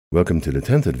Welcome to the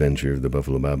 10th adventure of the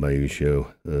Buffalo Bob Bayou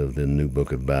Show of the new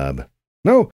book of Bob.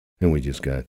 No! And we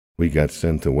got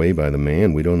sent away by the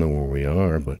man. We don't know where we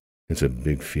are, but it's a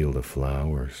big field of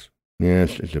flowers.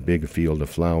 Yes, it's a big field of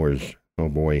flowers. Oh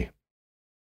boy.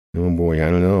 Oh boy,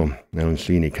 I don't know. I don't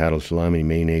see any cottage salami,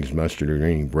 mayonnaise, mustard, or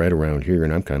any bread around here,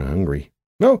 and I'm kind of hungry.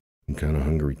 No! I'm kind of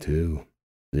hungry too.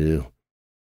 Ew.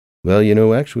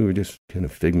 Well, actually we're just kind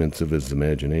of figments of his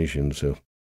imagination, so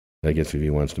I guess if he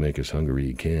wants to make us hungry,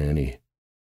 he can.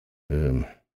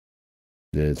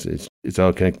 It's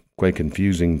all quite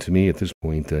confusing to me at this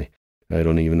point. I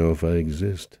don't even know if I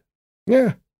exist.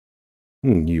 Yeah,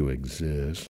 you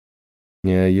exist.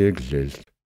 Yeah, you exist.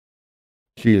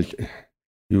 You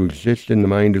exist in the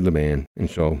mind of the man, and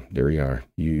so there you are.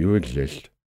 You exist.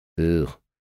 Ugh.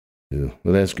 Ugh.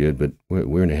 Well, that's good, but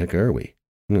where in the heck are we?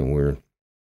 We're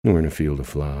in a field of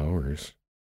flowers.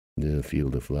 The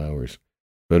field of flowers.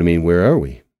 But I mean, where are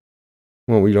we?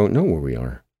 Well, we don't know where we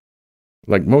are.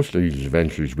 Like most of these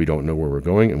adventures, we don't know where we're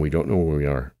going, and we don't know where we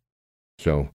are.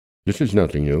 So, this is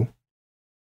nothing new.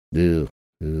 Ew,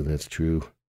 that's true.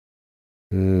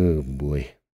 Oh,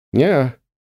 boy. Yeah.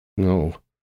 No.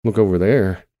 Look over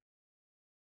there.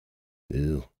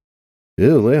 Ew.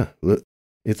 Ew, yeah. Look,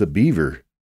 it's a beaver.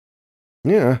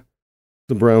 Yeah.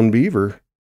 It's a brown beaver.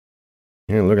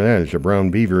 Yeah, look at that. It's a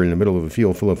brown beaver in the middle of a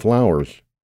field full of flowers.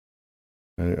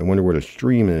 I wonder where the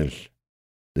stream is.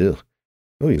 Ugh.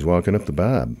 Oh, he's walking up the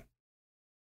Bob.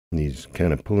 And he's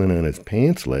kind of pulling on his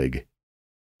pants leg.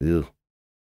 Ugh.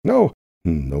 No.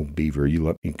 No, beaver, you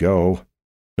let me go.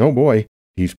 Oh, boy.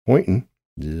 He's pointing.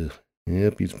 Ugh.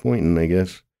 Yep, he's pointing, I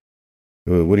guess.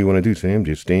 What do you want to do, Sam?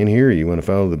 Just stand here or you want to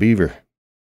follow the beaver?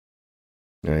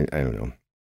 I don't know.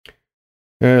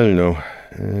 I don't know.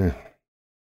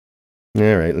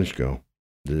 All right, let's go.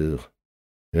 Ugh.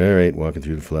 All right, walking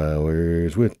through the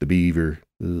flowers with the beaver.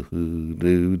 Ooh,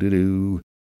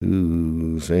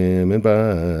 Sam and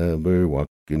Bob are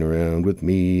walking around with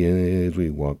me as we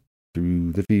walk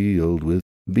through the field with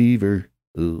the beaver.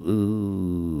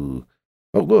 Ooh.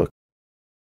 Oh, look.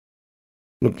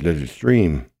 Look, there's a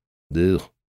stream. Ugh.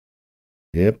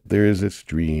 Yep, there is a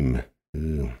stream.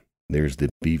 Ugh. There's the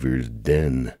beaver's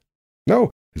den.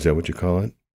 No, is that what you call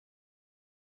it?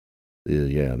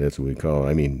 Yeah, that's what we call it.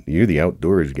 I mean, you're the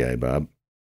outdoors guy, Bob.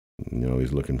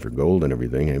 He's looking for gold and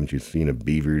everything. Haven't you seen a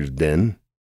beaver's den?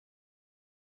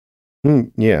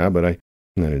 Yeah, but I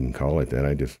didn't call it that.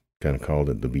 I just kind of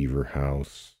called it the beaver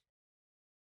house.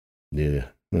 Yeah,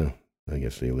 well, I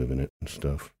guess they live in it and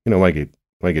stuff. I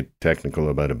get technical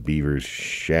about a beaver's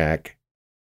shack.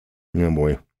 Oh,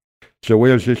 boy. So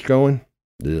where's this going?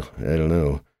 Ugh, I don't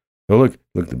know. Oh, look,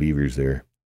 the beaver's there.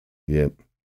 Yep.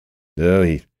 Oh,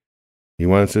 he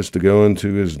wants us to go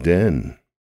into his den.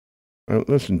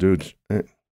 Listen, dudes,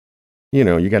 you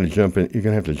got to jump in. You're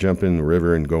going to have to jump in the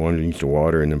river and go underneath the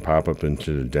water and then pop up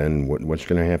into the den. What's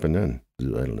going to happen then?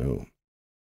 I don't know.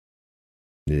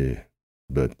 Yeah,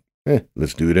 but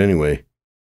let's do it anyway.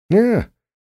 Yeah.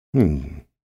 We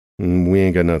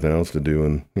ain't got nothing else to do,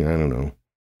 and I don't know.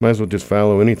 Might as well just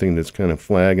follow anything that's kind of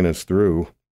flagging us through.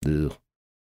 Ugh.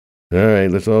 All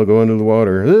right, let's all go under the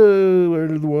water. Oh, we're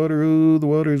under the water. Oh, the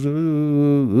water's.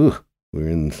 Oh. We're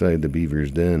inside the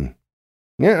beaver's den.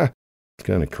 Yeah, it's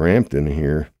kind of cramped in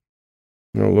here.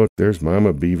 Oh, look, there's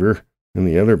Mama Beaver and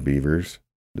the other beavers.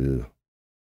 Ugh.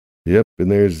 Yep, and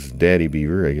there's Daddy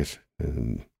Beaver, I guess.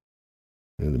 And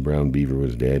the brown beaver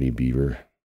was Daddy Beaver.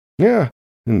 Yeah,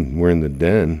 and we're in the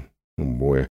den. Oh,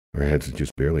 boy, our heads are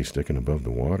just barely sticking above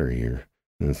the water here,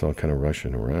 and it's all kind of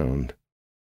rushing around.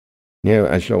 Yeah,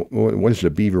 what does the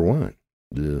beaver want?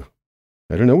 Ugh.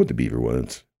 I don't know what the beaver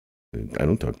wants. I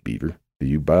don't talk beaver. Do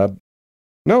you, Bob?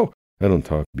 No, I don't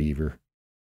talk beaver.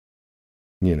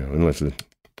 Unless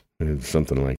it's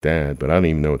something like that, but I don't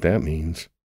even know what that means.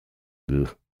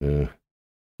 Ugh. How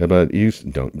about you?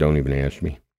 Don't even ask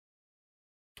me.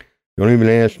 Don't even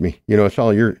ask me. It's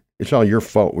all your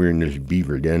fault we're in this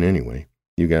beaver den anyway.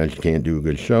 You guys can't do a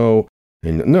good show.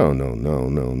 And no.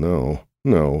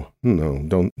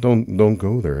 Don't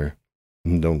go there.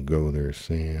 Don't go there,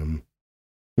 Sam.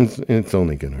 It's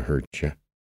only gonna hurt you.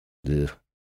 Ugh.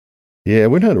 Yeah,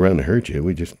 we're not around to hurt you.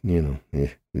 We just, we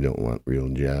don't want real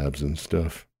jobs and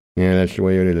stuff. Yeah, that's the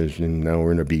way it is. And now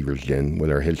we're in a beaver's den with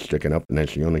our heads sticking up, and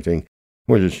that's the only thing.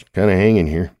 We're just kind of hanging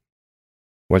here.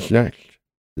 What's next?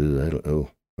 I don't. Oh,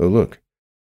 look,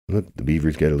 the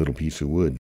beaver's got a little piece of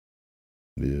wood.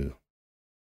 Ugh.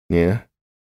 Yeah.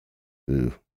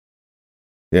 Ugh.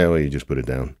 Yeah, well, you just put it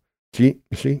down. See?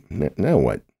 Now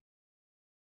what?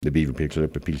 The beaver picks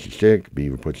up a piece of stick.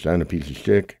 Beaver puts down a piece of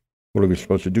stick. What are we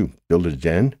supposed to do? Build a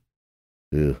den?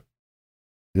 Ugh.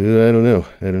 I don't know.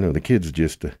 I don't know. The kids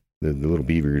just, the little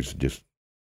beavers just,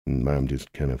 and Mom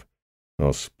just kind of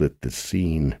all split the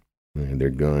scene. They're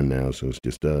gone now, so it's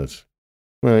just us.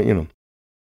 Well,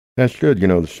 that's good.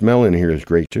 The smell in here is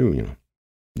great too,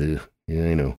 Ugh, yeah,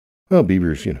 I know. Well,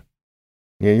 beavers, Yeah,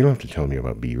 you don't have to tell me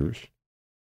about beavers.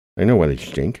 I know why they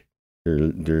stink.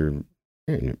 They're,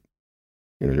 yeah,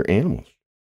 they're animals.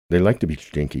 They like to be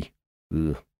stinky.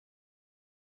 Ugh.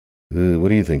 What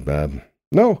do you think, Bob?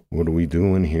 No. What are we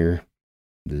doing here?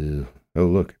 Oh,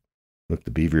 look. Look,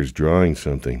 the beaver's drawing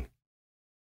something.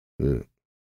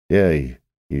 Yeah,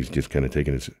 he's just kind of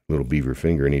taking his little beaver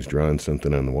finger and he's drawing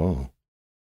something on the wall.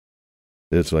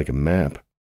 It's like a map.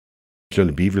 So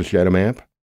the beaver's got a map?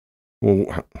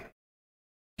 Well,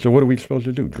 so what are we supposed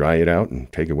to do? Dry it out and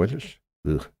take it with us?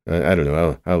 Ugh. I don't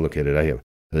know. I'll look at it. I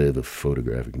have a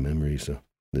photographic memory, so.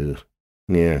 Ugh.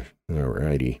 Yeah, all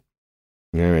righty.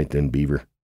 All right then, Beaver.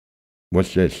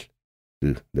 What's this?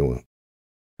 Ugh. No,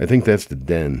 I think that's the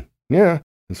den. Yeah,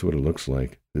 that's what it looks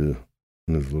like. Ugh.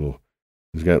 And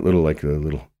it's got like a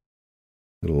little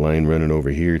line running over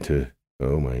here to,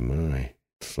 oh my.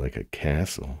 It's like a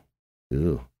castle.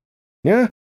 Ugh. Yeah,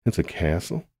 it's a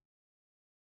castle.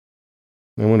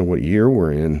 I wonder what year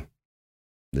we're in.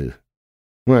 Ugh.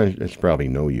 Well, it's probably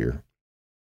no year.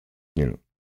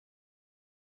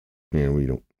 Yeah, we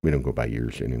don't go by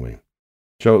years anyway.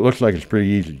 So it looks like it's pretty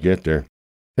easy to get there.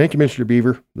 Thank you, Mr.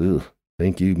 Beaver. Ugh.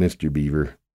 Thank you, Mr.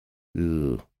 Beaver.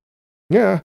 Ugh.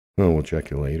 Yeah. Oh, we'll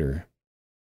check you later.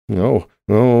 Oh,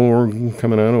 we're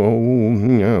coming out. Oh,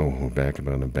 no, we're back up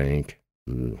on the bank.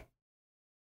 Ugh.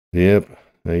 Yep.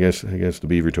 I guess the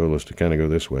beaver told us to kind of go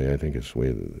this way. I think it's the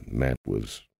way the map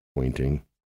was pointing.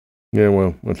 Yeah,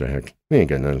 well, what the heck? We ain't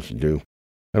got nothing to do.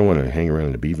 I don't want to hang around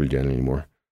in the beaver den anymore.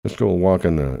 Let's go walk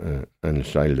on the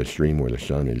side of the stream where the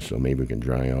sun is, so maybe we can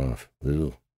dry off.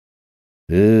 Ew.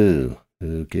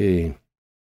 Okay.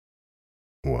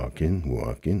 Walking.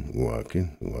 Yeah,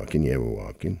 we're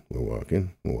walking. Yeah,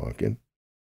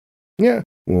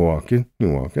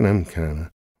 walking. I'm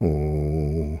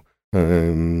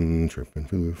I'm tripping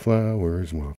through the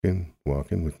flowers, walking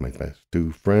with my best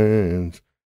two friends,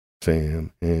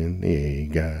 Sam and a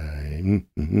guy.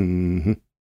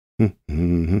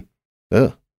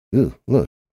 Look.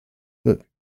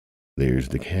 There's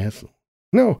the castle.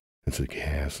 No, it's a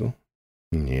castle.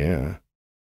 Yeah.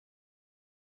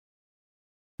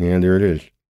 And there it is.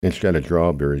 It's got a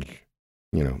drawbridge.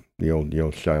 The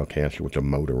old style castle with a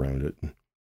moat around it.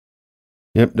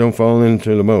 Yep, don't fall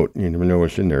into the moat. You never know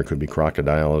what's in there. It could be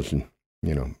crocodiles and,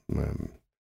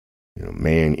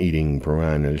 man-eating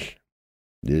piranhas.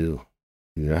 Ew.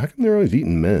 Yeah, how come they're always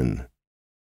eating men?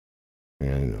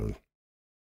 Yeah, I know.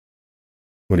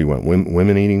 What do you want?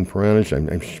 Women eating piranhas?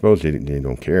 I suppose they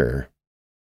don't care.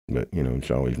 But,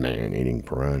 it's always man eating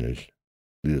piranhas.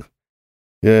 Ugh.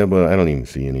 Yeah, but I don't even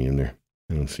see any in there.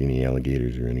 I don't see any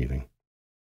alligators or anything.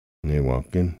 And they're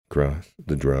walking across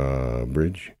the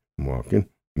drawbridge. I'm walking.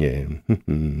 Yeah.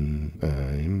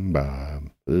 I'm Bob.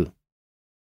 Ugh.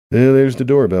 There's the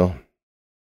doorbell.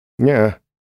 Yeah.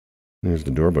 There's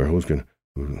the doorbell. Who's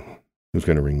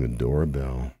gonna ring the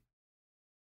doorbell?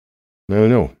 I don't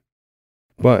know.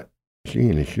 But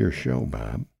seeing it's your show,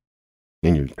 Bob,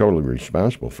 and you're totally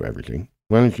responsible for everything,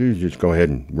 why don't you just go ahead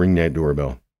and ring that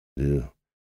doorbell? Ugh.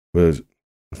 Because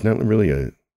it's not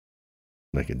really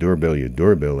like a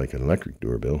doorbell, like an electric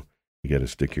doorbell. You got to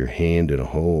stick your hand in a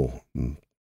hole and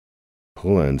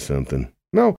pull on something.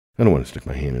 No, I don't want to stick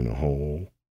my hand in a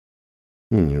hole.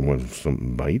 What if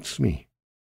something bites me?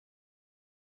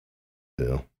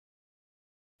 Well,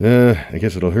 I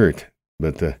guess it'll hurt,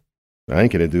 but I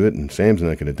ain't going to do it, and Sam's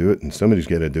not going to do it, and somebody's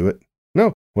got to do it.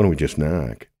 No, why don't we just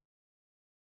knock?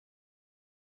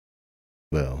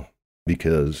 Well,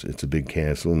 because it's a big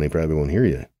castle and they probably won't hear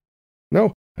you.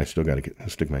 No, I still got to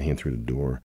stick my hand through the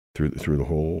door, through the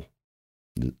hole.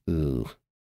 Ugh.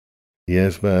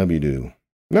 Yes, Bob, you do.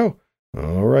 No,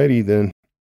 all righty then.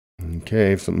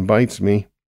 Okay, if something bites me,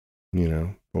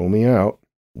 pull me out.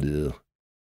 Ugh.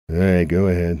 All right, go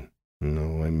ahead.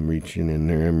 No, I'm reaching in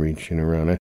there. I'm reaching around.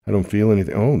 I don't feel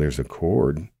anything. Oh, there's a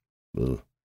cord. Ugh.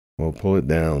 Well, pull it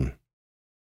down.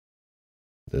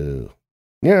 Ugh.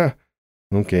 Yeah.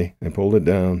 Okay, I pulled it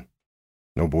down.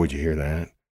 Oh, boy, did you hear that?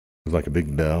 It was like a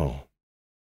big bell.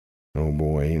 Oh,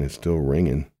 boy, and it's still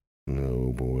ringing.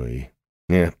 Oh, boy.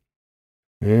 Yeah.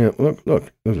 Yeah,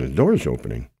 look, the door's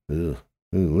opening. Ugh.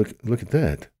 Ugh, look at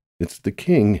that. It's the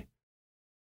king.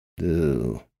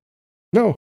 Ugh.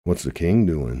 No, what's the king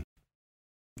doing?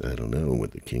 I don't know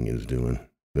what the king is doing.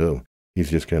 Oh,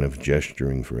 he's just kind of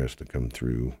gesturing for us to come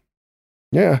through.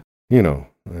 Yeah,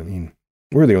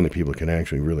 we're the only people that can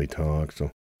actually really talk,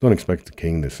 so Don't expect the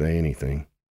king to say anything.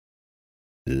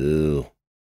 Ew.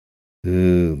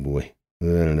 Oh, boy. I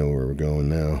don't know where we're going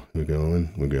now. We're going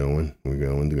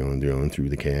through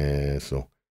the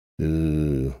castle.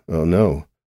 Oh, no.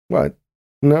 What?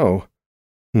 No.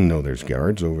 No, there's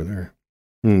guards over there.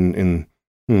 And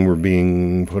we're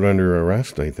being put under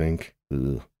arrest, I think.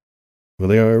 Ugh. Well,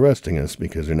 they are arresting us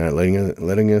because they're not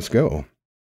letting us go.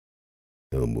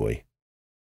 Oh, boy.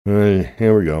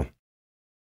 Here we go.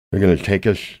 They're going to take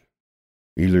us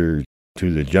either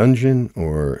to the dungeon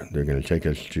or they're going to take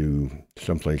us to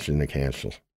someplace in the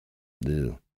castle.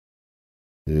 Ew.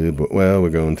 But, well, we're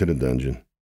going to the dungeon.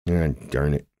 Ah,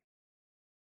 darn it.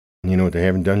 You know what they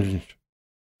have in dungeons?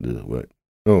 What?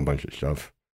 Oh, a bunch of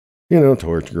stuff. You know,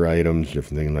 torture items,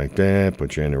 different things like that.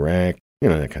 Put you in a rack. You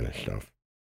know, that kind of stuff.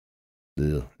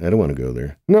 Ugh, I don't want to go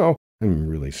there. No, I'm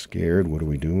really scared. What are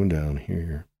we doing down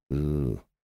here? Ugh.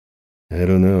 I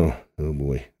don't know. Oh,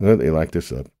 boy. Well, they locked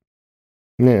us up.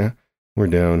 Yeah, we're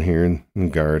down here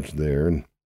and guards there. And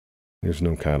there's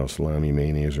no cotto salami,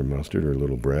 mayonnaise, or mustard or a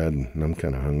little bread. And I'm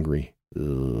kind of hungry.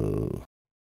 Ugh.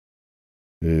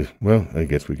 Well, I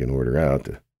guess we can order out.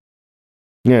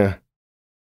 Yeah.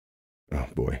 Oh,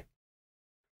 boy.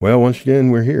 Well, once again,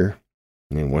 we're here.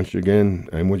 And once again,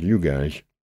 I'm with you guys.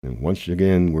 And once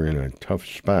again, we're in a tough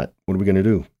spot. What are we going to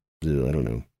do? I don't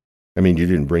know. I mean, you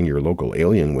didn't bring your local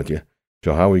alien with you.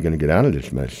 So how are we going to get out of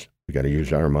this mess? We got to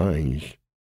use our minds.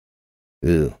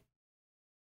 Ew.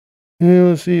 Yeah,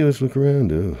 let's see. Let's look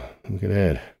around. Oh, look at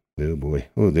that. Oh, boy.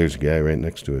 Oh, there's a guy right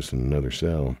next to us in another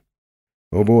cell.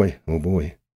 Oh, boy. Oh,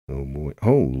 boy. Oh, boy.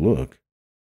 Oh, look.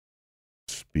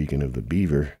 Speaking of the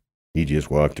beaver, he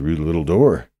just walked through the little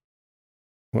door.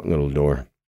 What little door?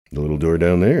 The little door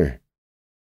down there.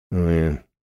 Oh, yeah.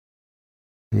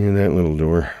 Yeah, that little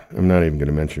door. I'm not even going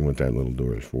to mention what that little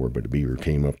door is for, but the beaver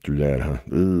came up through that, huh?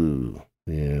 Ooh,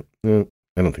 yeah. Well,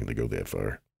 I don't think they go that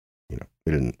far. You know,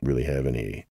 they didn't really have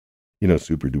any,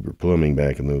 super duper plumbing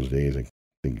back in those days. I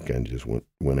think it kind of just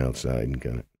went outside and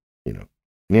kind of,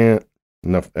 Yeah,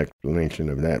 enough explanation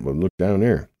of that. But look down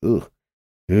there. Ugh.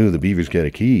 Ooh, the beaver's got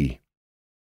a key.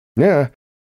 Yeah.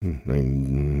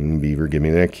 Beaver, give me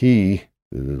that key.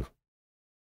 Ooh.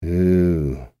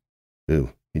 Ooh.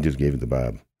 Ooh. He just gave it to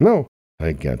Bob. No.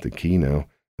 I got the key now.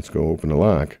 Let's go open the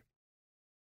lock.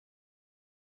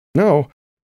 No.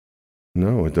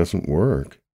 No, it doesn't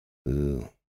work. Ooh.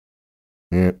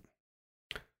 Yeah.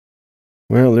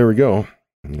 Well, there we go.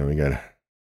 We got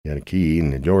a key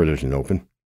and the door doesn't open.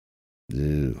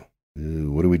 Ooh.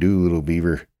 Ooh. What do we do, little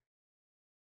beaver?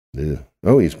 Ooh.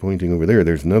 Oh, he's pointing over there.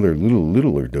 There's another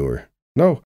littler door.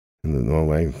 No.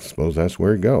 Well, I suppose that's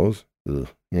where it goes. Ugh.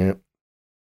 Yeah.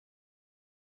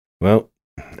 Well,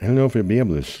 I don't know if I'd be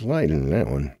able to slide into that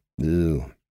one.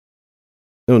 Ugh.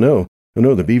 Oh, no. Oh,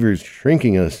 no, the beaver's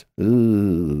shrinking us.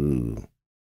 Ooh.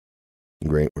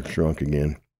 Great, we're shrunk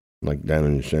again. Like down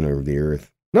in the center of the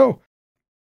earth. No!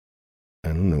 I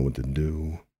don't know what to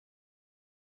do.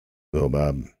 Well,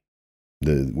 Bob,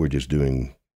 we're just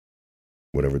doing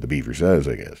whatever the beaver says,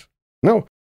 I guess. No!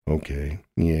 Okay,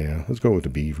 yeah, let's go with the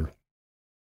beaver.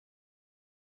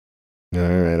 All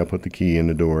right, I'll put the key in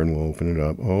the door and we'll open it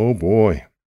up. Oh, boy.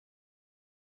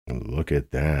 Look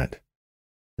at that.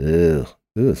 Ugh.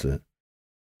 It's a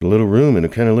little room, and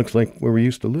it kind of looks like where we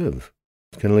used to live.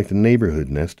 It's kind of like the neighborhood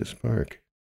in Estes Park.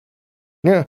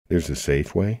 Yeah, there's a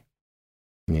Safeway.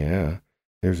 Yeah,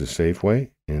 there's a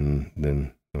Safeway, and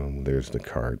then there's the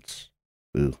carts.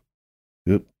 Ugh.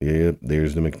 Yep,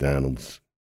 there's the McDonald's.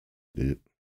 Yep.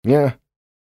 Yeah.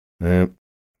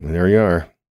 There you are.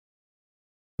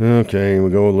 Okay,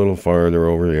 we go a little farther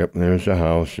over. Yep, there's a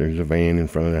house. There's a van in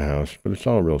front of the house, but it's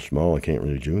all real small. I can't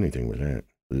really do anything with that.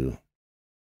 Ugh.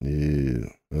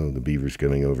 Ew. Oh, the beaver's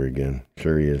coming over again.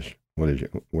 Sure he is.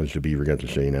 What's the beaver got to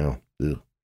say now? Ugh.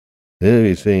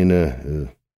 He's saying,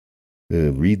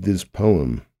 read this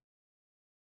poem.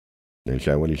 Is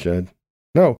that what he said?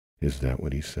 No. Is that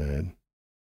what he said?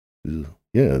 Ugh.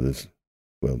 Yeah,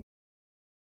 well,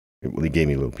 he gave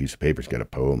me a little piece of paper. It's got a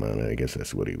poem on it. I guess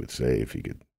that's what he would say if he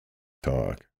could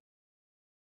talk.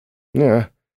 Yeah.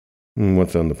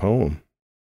 What's on the poem?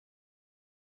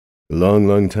 A long,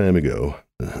 long time ago,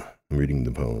 I'm reading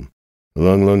the poem. A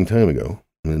long, long time ago,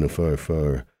 in a far,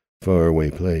 far, far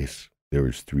away place, there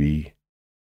was three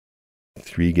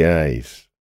guys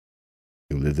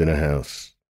who lived in a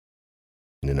house.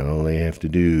 And all they have to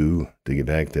do to get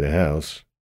back to the house,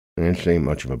 and it ain't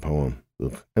much of a poem.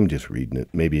 Look, I'm just reading it.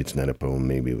 Maybe it's not a poem.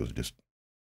 Maybe it was just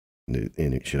in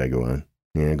it. Should I go on?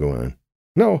 Yeah, go on.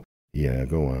 No. Yeah,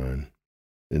 go on.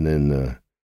 And then,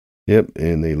 yep,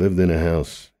 and they lived in a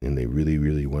house, and they really,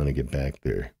 really want to get back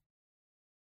there.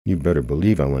 You better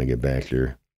believe I want to get back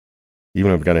there.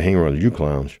 Even if I've got to hang around with you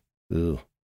clowns. Ugh.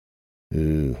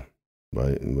 Ugh.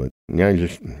 But yeah, I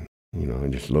just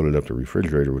loaded up the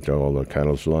refrigerator with all the kind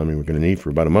of salami we're going to need for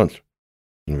about a month.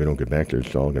 And if we don't get back there,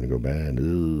 it's all going to go bad.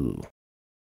 Ugh.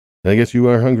 I guess you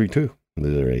are hungry too. All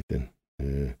right then.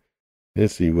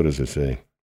 Let's see, what does it say?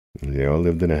 They all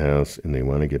lived in a house and they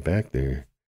want to get back there.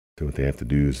 So what they have to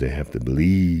do is they have to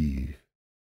believe.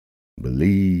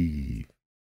 Believe.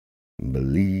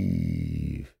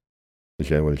 Believe. Is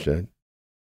that what it said?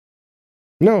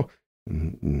 No.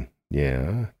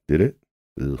 Yeah. Did it?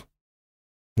 Ugh.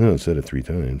 No, it said it 3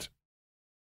 times.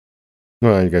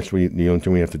 Well, I guess the only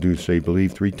thing we have to do is say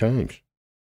believe 3 times.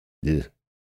 Yeah.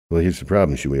 Well, here's the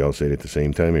problem. Should we all say it at the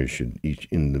same time, or should each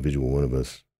individual one of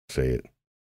us say it?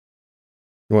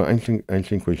 Well, I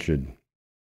think we should.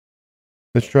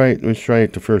 Let's try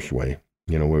it the first way.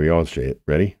 Where we all say it.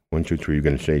 Ready? 1, 2, 3. You're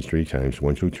going to say it 3 times.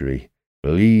 1, 2, 3.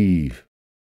 Believe.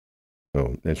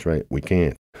 Oh, that's right. We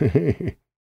can't.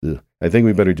 I think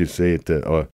we better just say it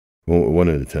one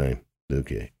at a time.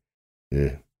 Okay.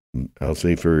 Yeah. I'll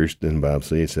say first, then Bob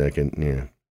say second. Yeah.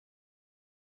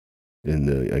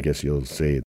 And I guess you'll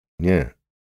say it. Yeah.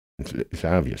 It's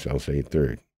obvious. I'll say it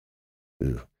third.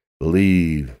 Ugh.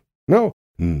 Believe. No.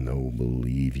 No,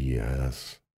 believe,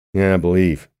 yes. Yeah,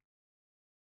 believe.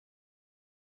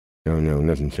 Oh, no,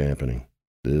 nothing's happening.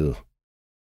 Ugh.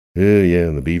 Yeah,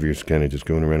 the beaver's kind of just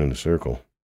going around in a circle.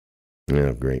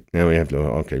 Yeah, great. Now we have to,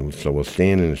 okay, so we'll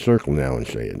stand in a circle now and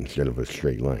say it instead of a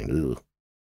straight line. Ugh.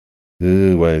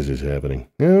 Why is this happening?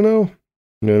 I don't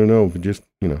know. But just,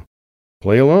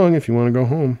 play along if you want to go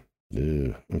home.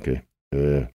 Okay.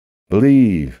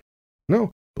 Believe.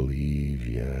 No. Believe,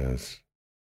 yes.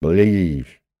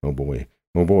 Believe. Oh boy.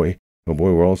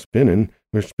 We're all spinning.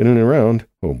 We're spinning around.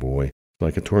 Oh boy. It's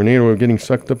like a tornado. We're getting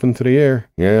sucked up into the air.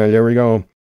 Yeah, there we go.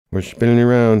 We're spinning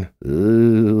around.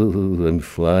 Ooh, I'm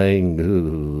flying.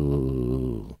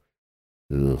 Ooh.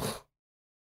 Ugh.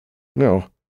 No.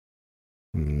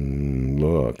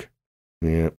 Look.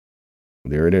 Yeah.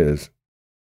 There it is.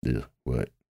 Ugh. What?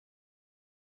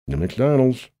 The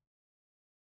McDonald's.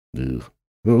 Ugh.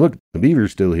 Oh, look. The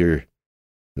beaver's still here.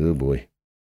 Oh boy.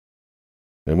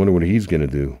 I wonder what he's going to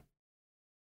do.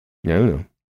 I don't know.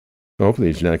 Hopefully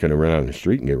he's not going to run out in the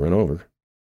street and get run over.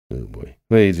 Oh boy.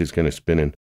 Well, he's just kind of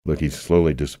spinning. Look, he's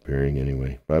slowly disappearing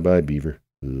anyway. Bye-bye, beaver.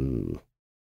 Ooh.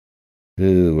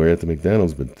 We're at the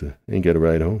McDonald's, but ain't got a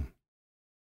ride home.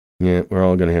 Yeah, we're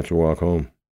all going to have to walk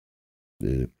home.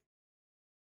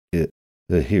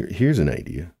 Here's an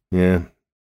idea. Yeah,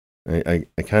 I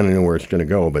kind of know where it's going to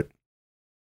go, but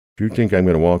if you think I'm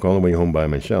going to walk all the way home by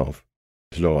myself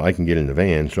so I can get in the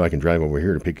van so I can drive over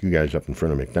here to pick you guys up in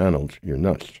front of McDonald's, you're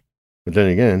nuts. But then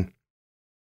again,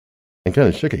 I'm kind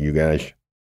of sick of you guys.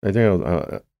 I think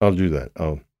I'll do that.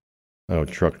 I'll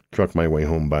truck my way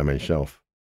home by myself.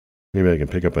 Maybe I can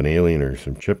pick up an alien or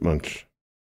some chipmunks.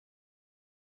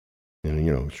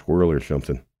 And, squirrel or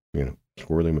something.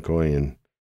 Squirrely McCoy and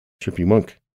Chippy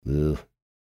Monk. Ugh.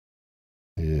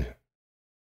 Yeah.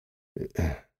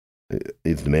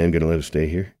 Is the man going to let us stay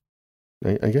here?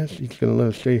 I guess he's going to let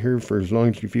us stay here for as long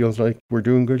as he feels like we're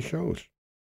doing good shows.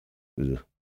 Ugh.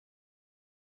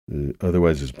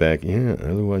 Otherwise it's back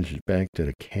to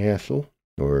the castle.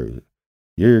 Or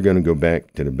you're going to go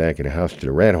back to the back of the house to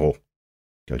the rat hole.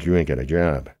 Because you ain't got a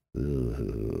job.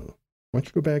 Why don't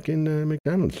you go back in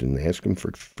McDonald's and ask him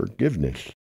for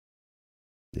forgiveness?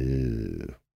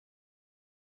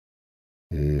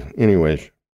 Anyways,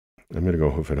 I'm going to go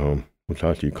hoof it home. We'll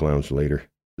talk to you clowns later.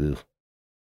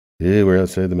 We're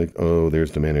outside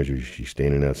there's the manager. She's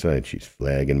standing outside. She's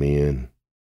flagging me in.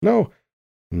 No,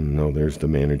 there's the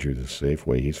manager, the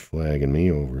Safeway. He's flagging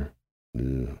me over.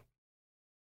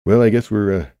 Well, I guess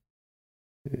we're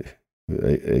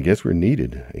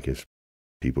needed. I guess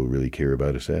people really care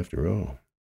about us after all.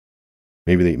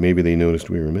 Maybe they noticed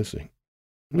we were missing.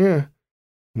 Yeah.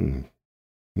 Maybe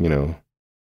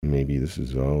this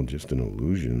is all just an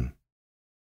illusion.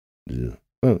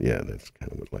 Well, yeah, that's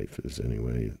kind of what life is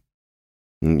anyway.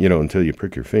 Until you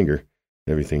prick your finger,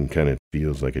 everything kind of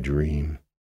feels like a dream.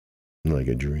 Like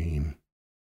a dream.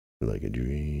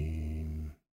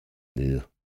 Yeah.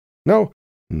 No,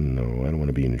 I don't want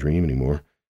to be in a dream anymore.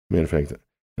 Matter of fact,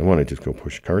 I want to just go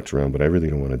push carts around, but I really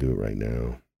don't want to do it right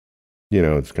now.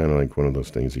 It's kind of like one of those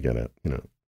things you gotta,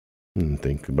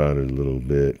 think about it a little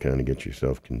bit, kind of get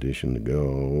yourself conditioned to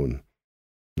go. And,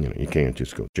 you can't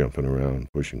just go jumping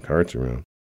around, pushing carts around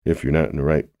if you're not in the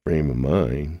right frame of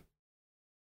mind.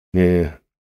 Yeah.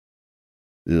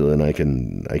 And I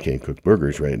can't cook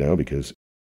burgers right now because,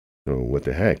 what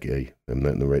the heck, I'm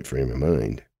not in the right frame of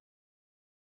mind.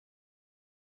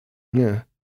 Yeah.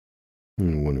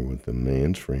 I wonder what the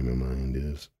man's frame of mind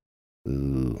is.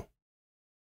 Ugh.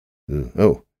 Ugh.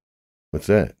 Oh, what's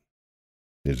that?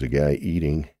 There's a guy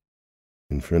eating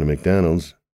in front of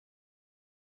McDonald's.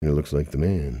 It looks like the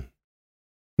man.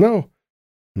 No.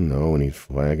 No, and he's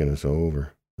flagging us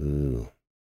over. Ugh.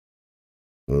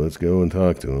 Well, let's go and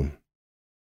talk to him.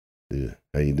 Ugh.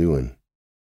 How you doing?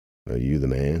 Are you the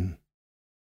man?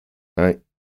 I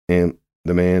am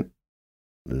the man.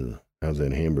 Ugh. How's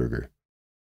that hamburger?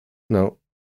 No,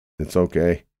 it's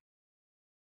okay.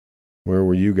 Where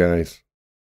were you guys?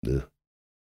 Ugh.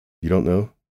 You don't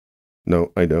know?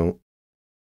 No, I don't.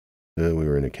 We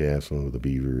were in a castle with a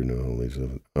beaver and all this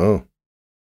stuff. Oh,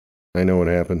 I know what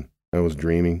happened. I was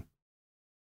dreaming.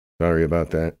 Sorry about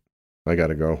that. I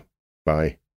gotta go.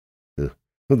 Bye. Well,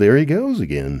 there he goes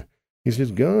again. He's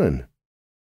just gone.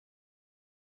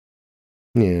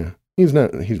 Yeah, he's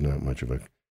not much of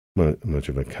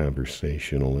a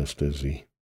conversationalist, is he?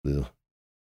 Ugh.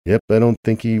 Yep, I don't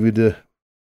think he would,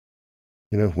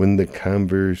 win the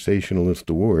conversationalist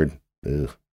award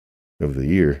of the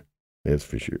year. That's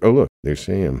for sure. Oh, look, there's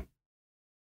Sam.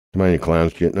 Come on, you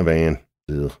clowns, get in a van.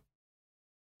 Ugh.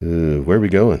 Where are we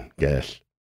going? Guess.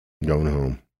 Going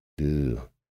home. Ugh.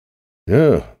 Yeah,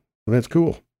 well, that's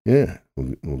cool. Yeah,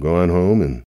 we'll go on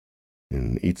home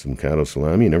and eat some cattle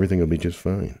salami and everything will be just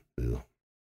fine. Ugh.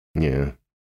 Yeah.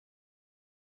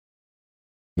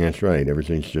 That's right.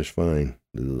 Everything's just fine.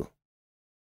 Ugh.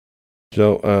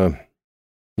 So,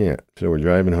 yeah. So we're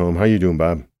driving home. How you doing,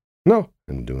 Bob? No,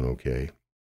 I'm doing okay.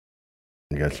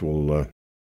 I guess we'll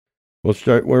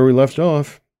start where we left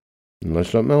off, unless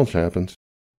something else happens.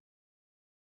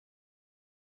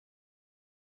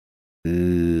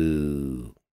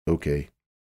 Okay.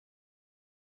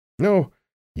 No.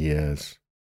 Yes.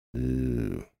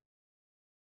 We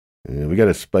got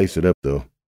to spice it up, though.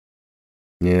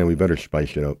 Yeah, we better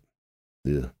spice it up.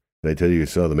 Did I tell you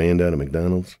saw the man down at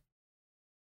McDonald's?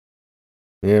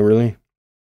 Yeah, really?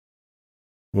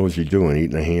 What was he doing?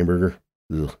 Eating a hamburger?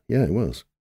 Yeah, it was.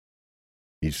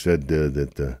 He said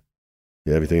that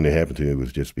everything that happened to him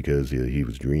was just because he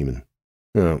was dreaming.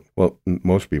 Well,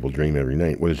 most people dream every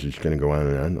night. What is this going to go on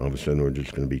and on? All of a sudden, we're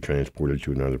just going to be transported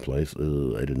to another place?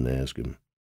 I didn't ask him.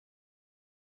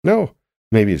 No,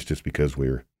 maybe it's just because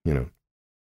we're,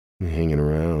 hanging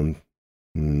around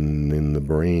in the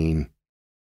brain.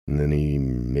 And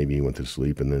then maybe he went to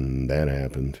sleep and then that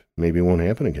happened. Maybe it won't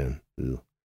happen again. I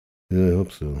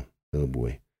hope so. Oh,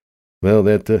 boy. Well,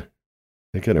 that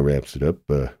kind of wraps it up.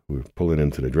 We're pulling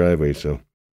into the driveway, so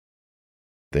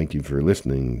thank you for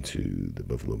listening to the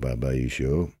Buffalo Bob Bayou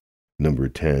Show, number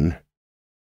 10.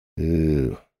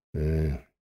 You got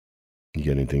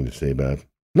anything to say, Bob?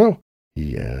 No.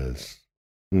 Yes.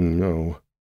 No.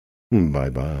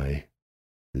 Bye-bye.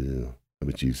 How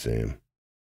about you, Sam?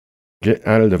 Get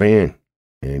out of the van.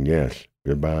 And yes,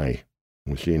 goodbye.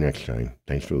 We'll see you next time.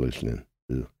 Thanks for listening.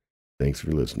 Thanks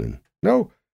for listening. No.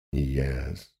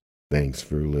 Yes. Thanks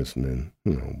for listening.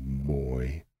 Oh,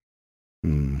 boy.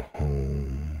 Home.